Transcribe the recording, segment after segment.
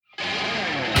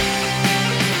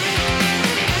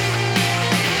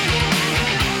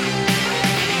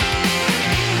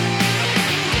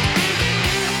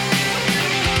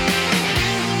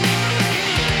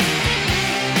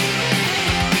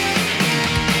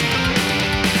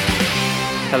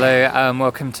Hello and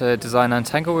welcome to Design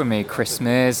Untangled with me, Chris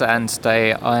Mears, and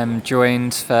today I'm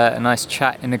joined for a nice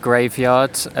chat in a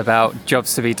graveyard about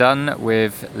jobs to be done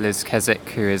with Liz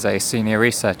Keswick, who is a senior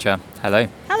researcher. Hello.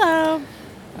 Hello.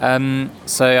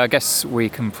 So I guess we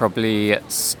can probably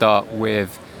start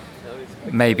with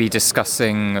maybe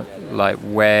discussing like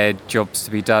where jobs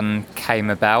to be done came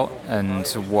about and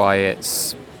why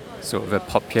it's sort of a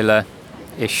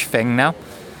popular-ish thing now.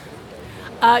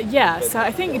 So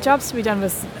I think Jobs to be Done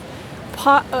was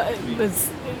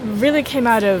really came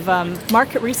out of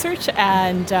market research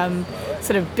and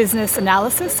sort of business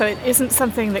analysis. So it isn't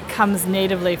something that comes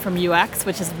natively from UX,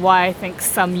 which is why I think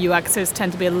some UXers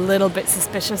tend to be a little bit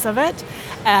suspicious of it.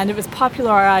 And it was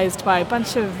popularized by a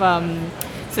bunch of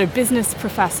sort of business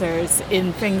professors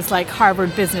in things like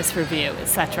Harvard Business Review,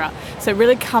 etc. So it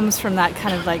really comes from that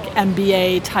kind of like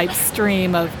MBA type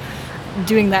stream of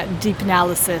doing that deep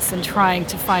analysis and trying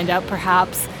to find out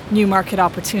perhaps new market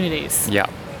opportunities. Yeah.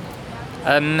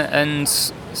 And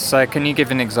so can you give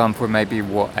an example of maybe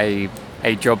what a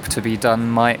job to be done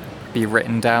might be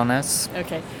written down as?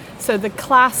 Okay. So the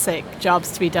classic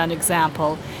jobs to be done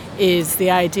example is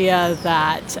the idea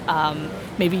that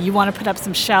maybe you want to put up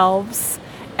some shelves,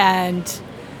 and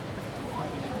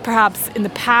perhaps in the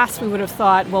past we would have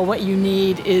thought, well, what you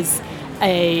need is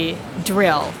a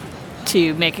drill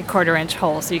to make a 1/4 inch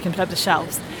hole so you can put up the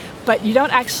shelves. But you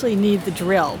don't actually need the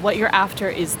drill. What you're after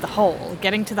is the hole.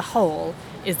 Getting to the hole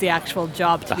is the actual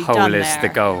job to be done there. The hole is the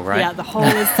goal, right? Yeah, the hole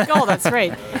is the goal, that's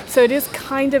right. So it is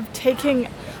kind of taking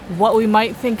what we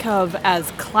might think of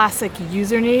as classic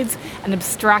user needs and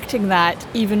abstracting that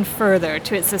even further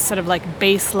to its sort of like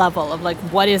base level of like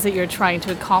what is it you're trying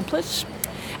to accomplish.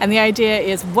 And the idea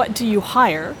is, what do you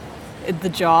hire the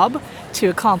job to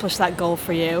accomplish that goal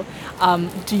for you?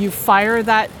 Do you fire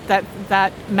that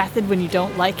method when you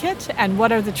don't like it? And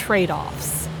what are the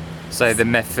trade-offs? So the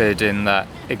method in that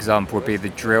example would be the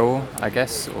drill, I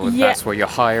guess, or that's what you're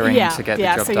hiring to get the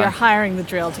job done? Yeah, so you're hiring the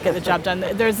drill to get the job done.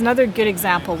 There's another good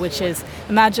example, which is,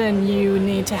 imagine you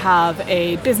need to have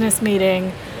a business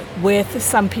meeting with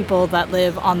some people that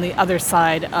live on the other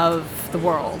side of the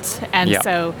world. And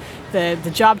so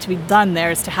the job to be done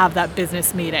there is to have that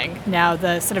business meeting. Now,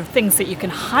 the sort of things that you can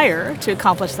hire to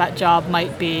accomplish that job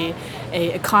might be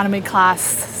a economy class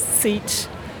seat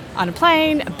on a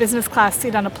plane, a business class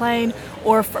seat on a plane,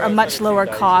 or for a much lower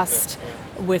cost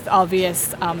with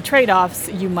obvious trade-offs,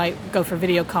 you might go for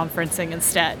video conferencing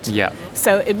instead. Yeah.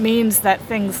 So it means that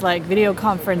things like video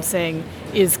conferencing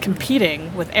is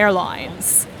competing with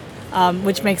airlines.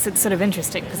 Which makes it sort of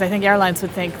interesting, because I think airlines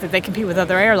would think that they compete with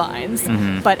other airlines,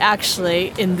 but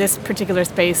actually in this particular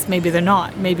space, maybe they're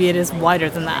not. Maybe it is wider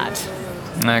than that.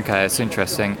 Okay, that's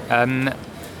interesting.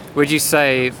 Would you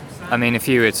say, I mean, if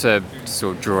you were to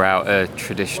sort of draw out a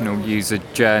traditional user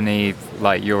journey,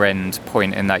 like your end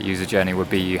point in that user journey would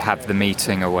be you have the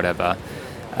meeting or whatever,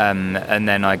 and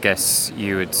then I guess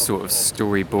you would sort of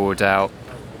storyboard out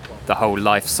the whole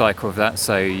life cycle of that.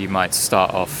 So you might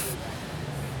start off,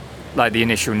 like the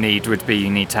initial need would be you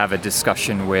need to have a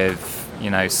discussion with,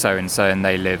 so-and-so, and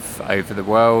they live over the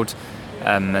world.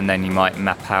 And then you might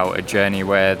map out a journey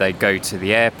where they go to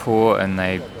the airport and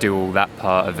they do all that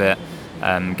part of it,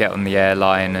 get on the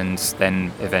airline, and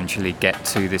then eventually get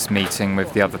to this meeting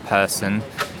with the other person.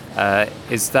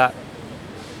 Is that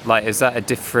a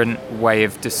different way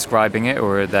of describing it,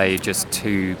 or are they just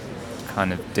two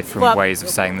kind of different ways of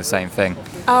saying the same thing?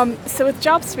 So with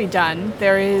jobs to be done,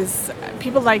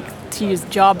 people like to use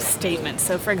job statements.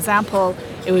 So for example,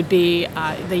 it would be,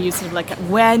 they use sort of like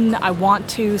when I want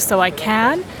to, so I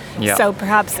can. Yeah. So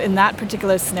perhaps in that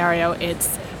particular scenario,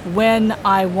 it's when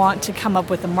I want to come up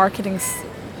with a marketing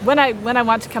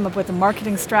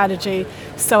strategy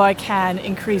so I can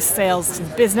increase sales to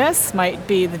the business, might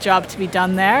be the job to be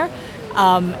done there.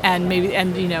 And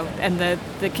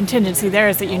the contingency there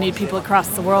is that you need people across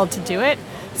the world to do it.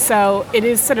 So it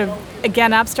is sort of,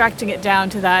 again, abstracting it down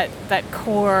to that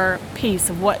core piece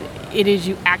of what it is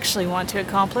you actually want to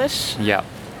accomplish. Yeah.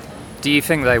 Do you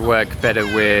think they work better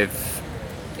with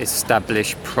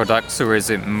established products, or is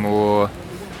it more,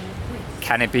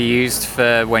 can it be used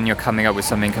for when you're coming up with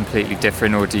something completely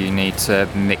different, or do you need to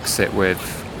mix it with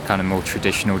kind of more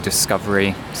traditional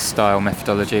discovery style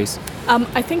methodologies?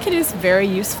 I think it is very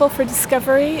useful for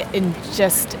discovery in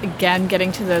just, again,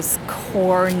 getting to those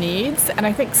core needs. And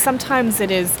I think sometimes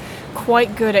it is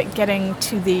quite good at getting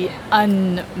to the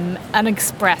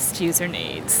unexpressed user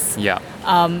needs. Yeah.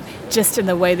 Just in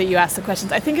the way that you ask the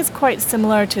questions. I think it's quite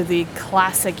similar to the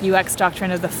classic UX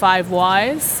doctrine of the 5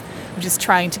 whys, which is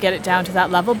trying to get it down to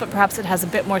that level, but perhaps it has a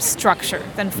bit more structure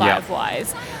than 5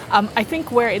 whys. I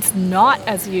think where it's not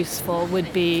as useful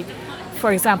would be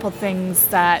for example, things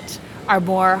that are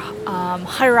more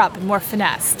higher up and more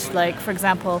finessed. Like, for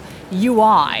example,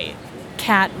 UI.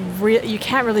 You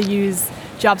can't really use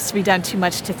jobs to be done too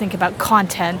much to think about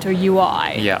content or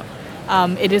UI. Yeah.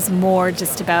 It is more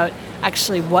just about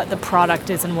actually what the product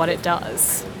is and what it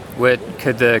does.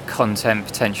 Could the content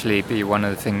potentially be one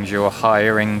of the things you're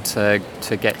hiring to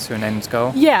get to an end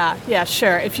goal? Yeah,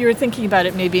 sure. If you were thinking about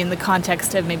it maybe in the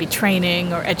context of maybe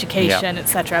training or education,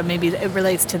 etc., maybe it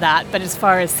relates to that. But as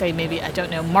far as, say, maybe, I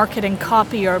don't know, marketing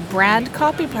copy or brand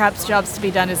copy, perhaps jobs to be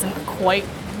done isn't quite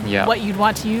what you'd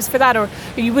want to use for that, or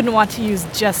you wouldn't want to use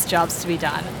just jobs to be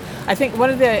done. I think one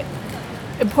of the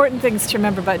important things to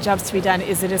remember about jobs to be done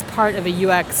is it is part of a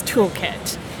UX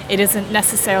toolkit. It isn't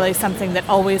necessarily something that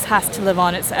always has to live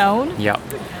on its own. Yeah.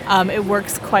 It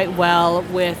works quite well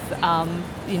with,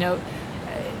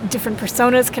 different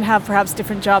personas can have perhaps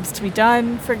different jobs to be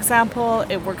done, for example.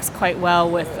 It works quite well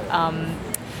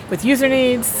with user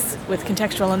needs, with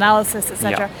contextual analysis,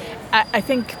 etc. Yeah. I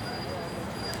think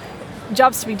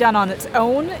jobs to be done on its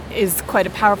own is quite a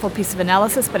powerful piece of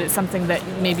analysis, but it's something that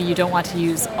maybe you don't want to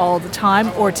use all the time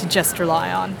or to just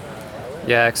rely on.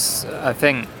 Yeah, I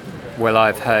think, well,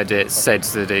 I've heard it said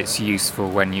that it's useful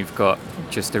when you've got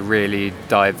just a really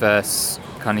diverse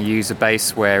kind of user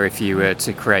base, where if you were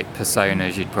to create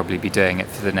personas, you'd probably be doing it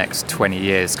for the next 20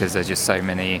 years because there's just so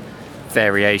many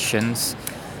variations.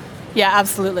 Yeah,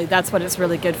 absolutely. That's what it's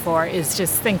really good for, is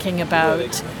just thinking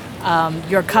about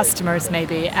your customers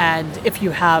maybe, and if you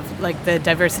have like the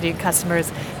diversity of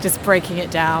customers, just breaking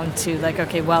it down to like,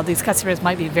 okay, well, these customers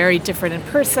might be very different in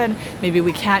person. Maybe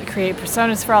we can't create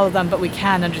personas for all of them, but we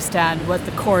can understand what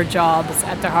the core jobs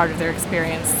at the heart of their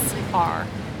experience are.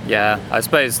 Yeah, I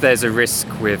suppose there's a risk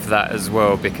with that as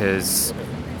well, because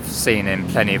I've seen in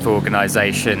plenty of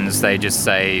organizations, they just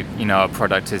say, our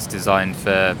product is designed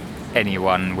for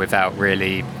anyone without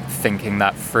really thinking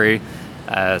that through.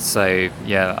 So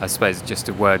I suppose just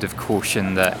a word of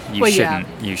caution that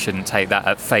you shouldn't take that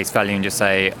at face value and just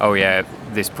say, oh yeah,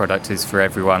 this product is for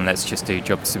everyone, let's just do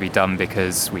jobs to be done,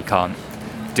 because we can't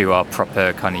do our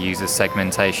proper kind of user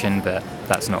segmentation. But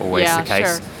that's not always the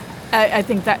case. Sure. I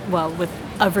think that, with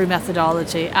every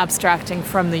methodology, abstracting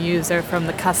from the user, from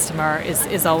the customer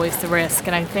is always the risk.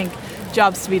 And I think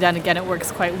jobs to be done, again, it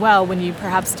works quite well when you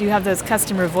perhaps do have those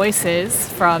customer voices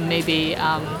from maybe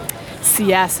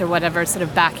CS or whatever, sort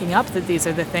of backing up that these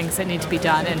are the things that need to be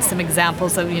done, and some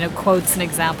examples of, quotes and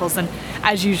examples. And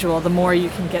as usual, the more you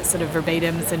can get sort of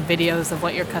verbatims and videos of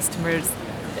what your customers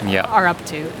are up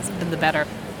to, the better.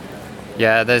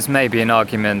 Yeah, there's maybe an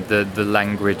argument that the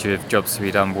language of jobs to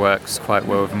be done works quite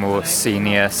well with more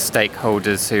senior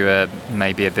stakeholders who are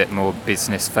maybe a bit more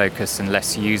business focused and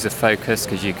less user focused,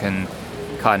 because you can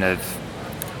kind of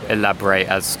elaborate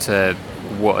as to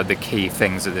what are the key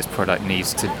things that this product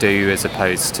needs to do, as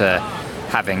opposed to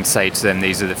having say to them,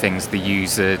 these are the things the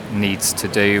user needs to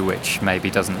do, which maybe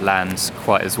doesn't land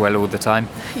quite as well all the time.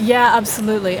 Yeah,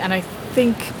 absolutely. And I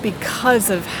think because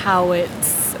of how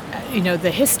it's,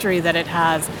 the history that it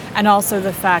has, and also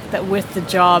the fact that with the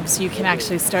jobs you can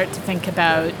actually start to think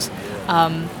about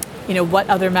what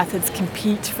other methods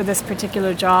compete for this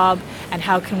particular job, and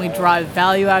how can we drive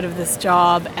value out of this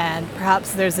job, and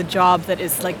perhaps there's a job that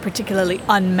is like particularly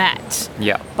unmet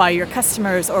by your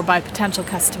customers or by potential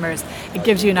customers. It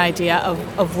gives you an idea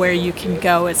of where you can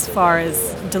go as far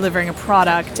as delivering a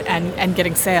product and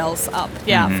getting sales up.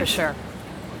 Yeah, for sure.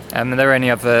 Are there any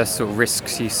other sort of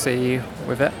risks you see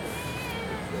with it?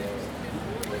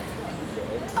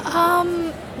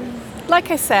 Like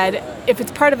I said, if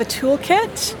it's part of a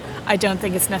toolkit, I don't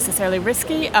think it's necessarily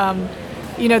risky.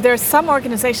 There are some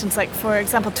organizations, like for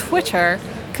example, Twitter,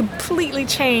 completely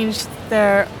changed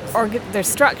their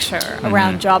structure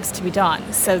around jobs to be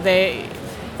done. So they,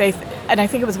 and I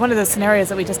think it was one of those scenarios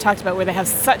that we just talked about, where they have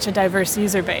such a diverse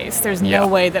user base. There's no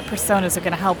way that personas are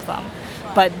going to help them,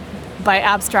 but by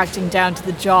abstracting down to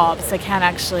the jobs, they can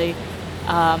actually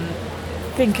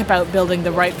think about building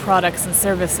the right products and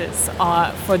services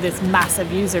for this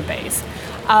massive user base.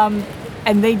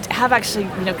 And they have actually,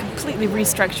 completely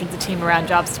restructured the team around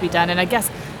jobs to be done. And I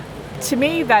guess, to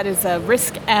me, that is a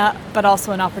risk, but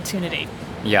also an opportunity.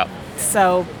 Yeah.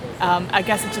 So I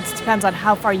guess it just depends on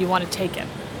how far you want to take it.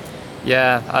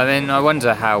 Yeah, I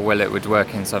wonder how well it would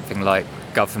work in something like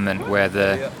government, where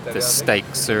the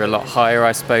stakes are a lot higher,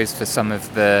 I suppose, for some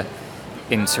of the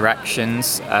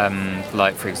interactions.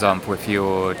 Like, for example, if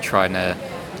you're trying to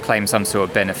claim some sort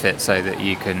of benefit so that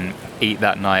you can eat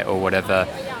that night or whatever,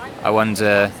 I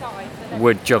wonder,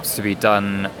 would jobs to be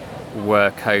done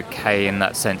work okay in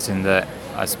that sense, in that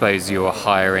I suppose you're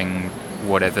hiring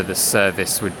whatever the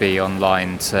service would be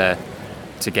online to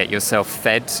to get yourself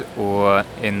fed, or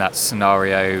in that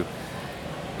scenario,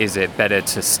 is it better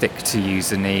to stick to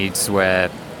user needs where,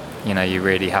 you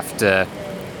really have to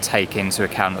take into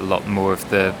account a lot more of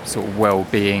the sort of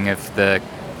well-being of the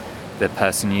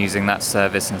person using that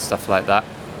service and stuff like that?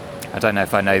 I don't know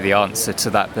if I know the answer to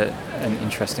that, but an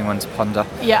interesting one to ponder.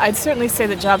 Yeah, I'd certainly say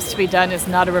that Jobs to be Done is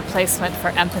not a replacement for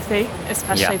empathy,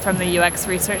 especially from the UX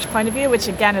research point of view, which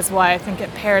again is why I think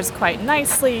it pairs quite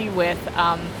nicely with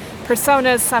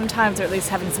personas sometimes, or at least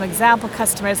having some example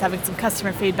customers, having some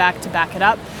customer feedback to back it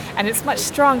up. And it's much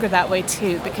stronger that way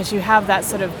too, because you have that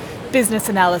sort of business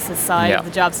analysis side of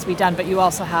the Jobs to be Done, but you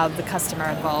also have the customer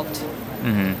involved.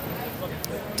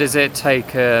 Mm-hmm. Does it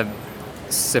take a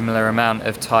similar amount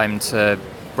of time to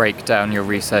break down your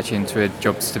research into a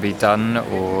Jobs to be Done,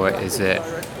 or is it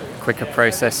quicker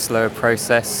process, slower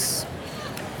process?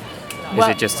 Is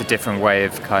it just a different way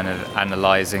of kind of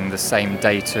analysing the same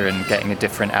data and getting a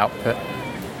different output?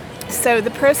 So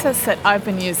the process that I've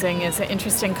been using is an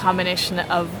interesting combination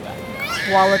of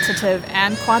qualitative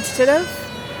and quantitative,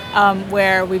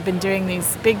 where we've been doing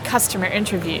these big customer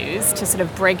interviews to sort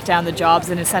of break down the jobs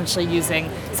and essentially using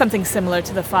something similar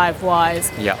to the 5 whys,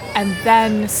 and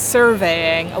then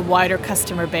surveying a wider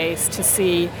customer base to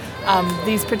see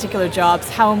these particular jobs,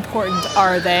 how important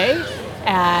are they,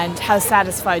 and how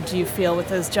satisfied do you feel with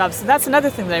those jobs. So that's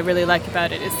another thing that I really like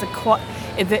about it, is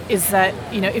that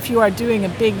if you are doing a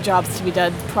big Jobs to be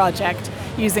Done project,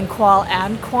 using qual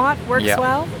and quant works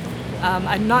well.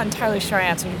 I'm not entirely sure I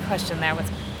answered your question there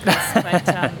with this, but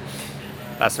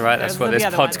that's all right. That's what this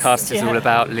podcast is all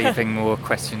about, leaving more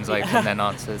questions open than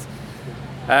answers.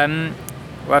 Well,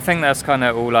 I think that's kind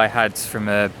of all I had from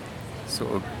a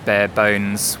sort of bare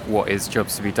bones, what is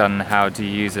Jobs to be Done, how do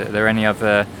you use it? Are there any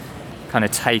other kind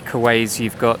of takeaways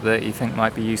you've got that you think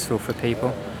might be useful for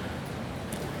people?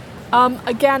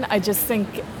 Again, I just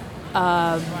think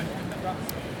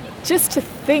just to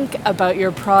think about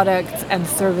your products and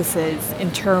services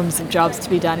in terms of Jobs to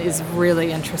be Done is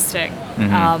really interesting.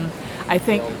 I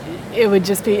think it would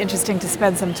just be interesting to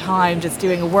spend some time just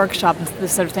doing a workshop and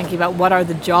sort of thinking about what are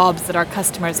the jobs that our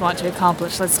customers want to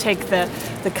accomplish. Let's take the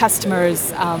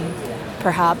customers'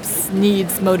 perhaps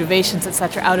needs, motivations,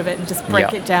 etc. out of it and just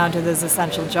break it down to those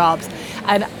essential jobs.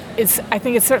 And I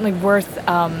think it's certainly worth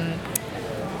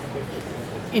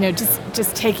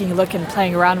just taking a look and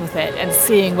playing around with it and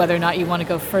seeing whether or not you want to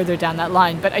go further down that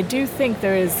line. But I do think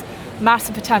there is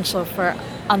massive potential for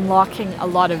unlocking a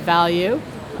lot of value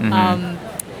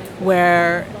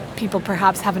where people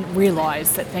perhaps haven't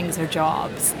realized that things are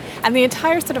jobs. And the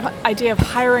entire sort of idea of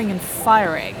hiring and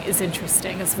firing is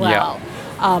interesting as well.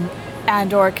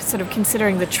 And or sort of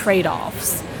considering the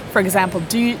trade-offs. For example,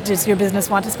 does your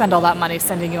business want to spend all that money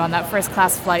sending you on that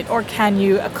first-class flight, or can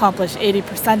you accomplish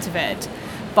 80% of it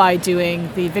by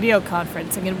doing the video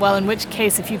conferencing? And well, in which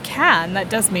case, if you can, that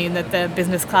does mean that the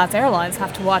business class airlines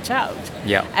have to watch out.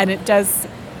 And it does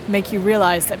make you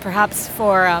realize that perhaps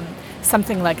for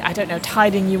something like, I don't know,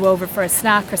 tiding you over for a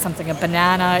snack or something, a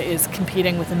banana is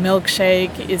competing with a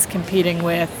milkshake, is competing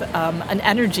with an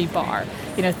energy bar.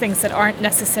 Things that aren't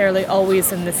necessarily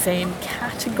always in the same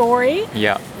category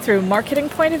through marketing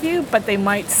point of view, but they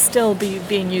might still be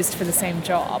being used for the same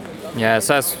job. Yeah,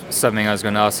 so that's something I was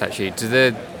going to ask actually. Do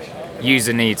the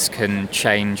user needs can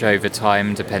change over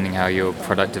time depending how your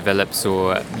product develops,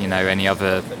 or any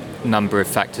other number of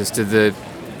factors? Do the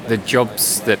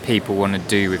jobs that people want to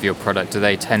do with your product, do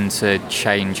they tend to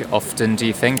change often, do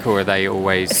you think, or are they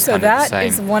always kind of the same? So that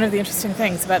is one of the interesting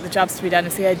things about the Jobs to be Done,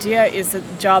 is the idea is that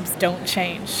jobs don't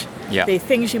change. The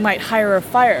things you might hire or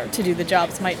fire to do the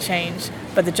jobs might change,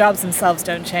 but the jobs themselves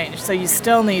don't change. So you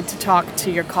still need to talk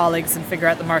to your colleagues and figure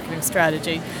out the marketing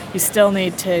strategy. You still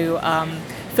need to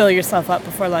fill yourself up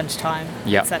before lunchtime,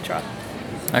 etc.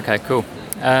 Okay, cool.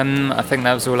 I think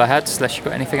that was all I had, unless you've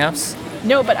got anything else?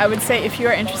 No, but I would say if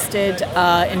you're interested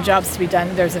in Jobs to be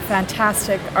Done, there's a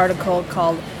fantastic article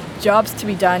called Jobs to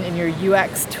be Done in Your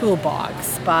UX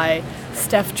Toolbox by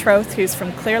Steph Troth, who's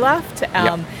from Clearleft,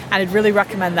 and I'd really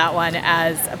recommend that one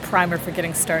as a primer for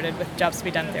getting started with Jobs to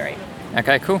be Done theory.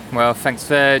 Okay, cool. Well, thanks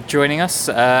for joining us.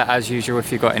 As usual,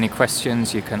 if you've got any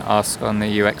questions, you can ask on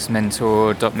the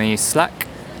uxmentor.me Slack,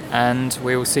 and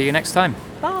we will see you next time.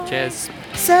 Bye. Cheers.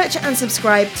 Search and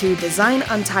subscribe to Design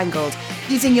Untangled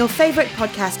using your favourite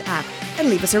podcast app and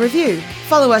leave us a review.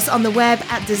 Follow us on the web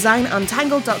at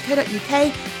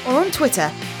designuntangled.co.uk or on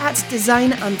Twitter at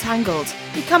designuntangled.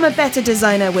 Become a better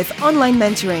designer with online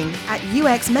mentoring at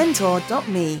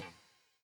uxmentor.me.